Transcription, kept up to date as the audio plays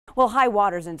Well, high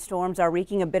waters and storms are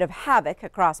wreaking a bit of havoc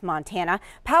across Montana.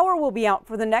 Power will be out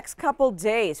for the next couple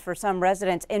days for some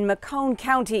residents in Macomb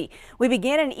County. We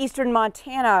begin in eastern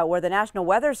Montana, where the National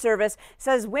Weather Service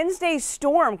says Wednesday's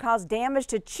storm caused damage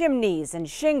to chimneys and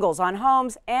shingles on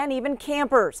homes and even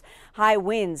campers. High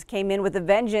winds came in with a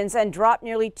vengeance and dropped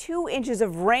nearly 2 inches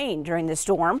of rain during the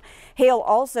storm. Hail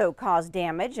also caused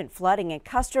damage and flooding in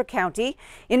Custer County.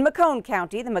 In Macomb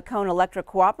County, the Macomb Electric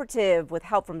Cooperative, with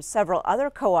help from several other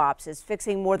co-ops, is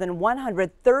fixing more than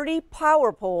 130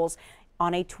 power poles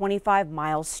on a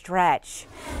 25-mile stretch.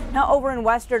 Now over in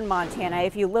western Montana,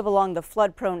 if you live along the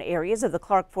flood-prone areas of the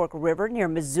Clark Fork River near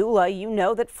Missoula, you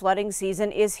know that flooding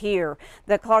season is here.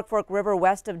 The Clark Fork River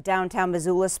west of downtown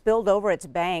Missoula spilled over its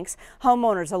banks.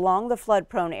 Homeowners along the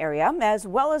flood-prone area, as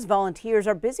well as volunteers,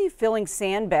 are busy filling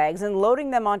sandbags and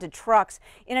loading them onto trucks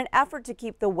in an effort to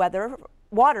keep the water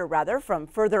from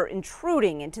further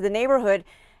intruding into the neighborhood,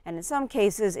 and in some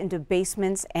cases into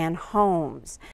basements and homes.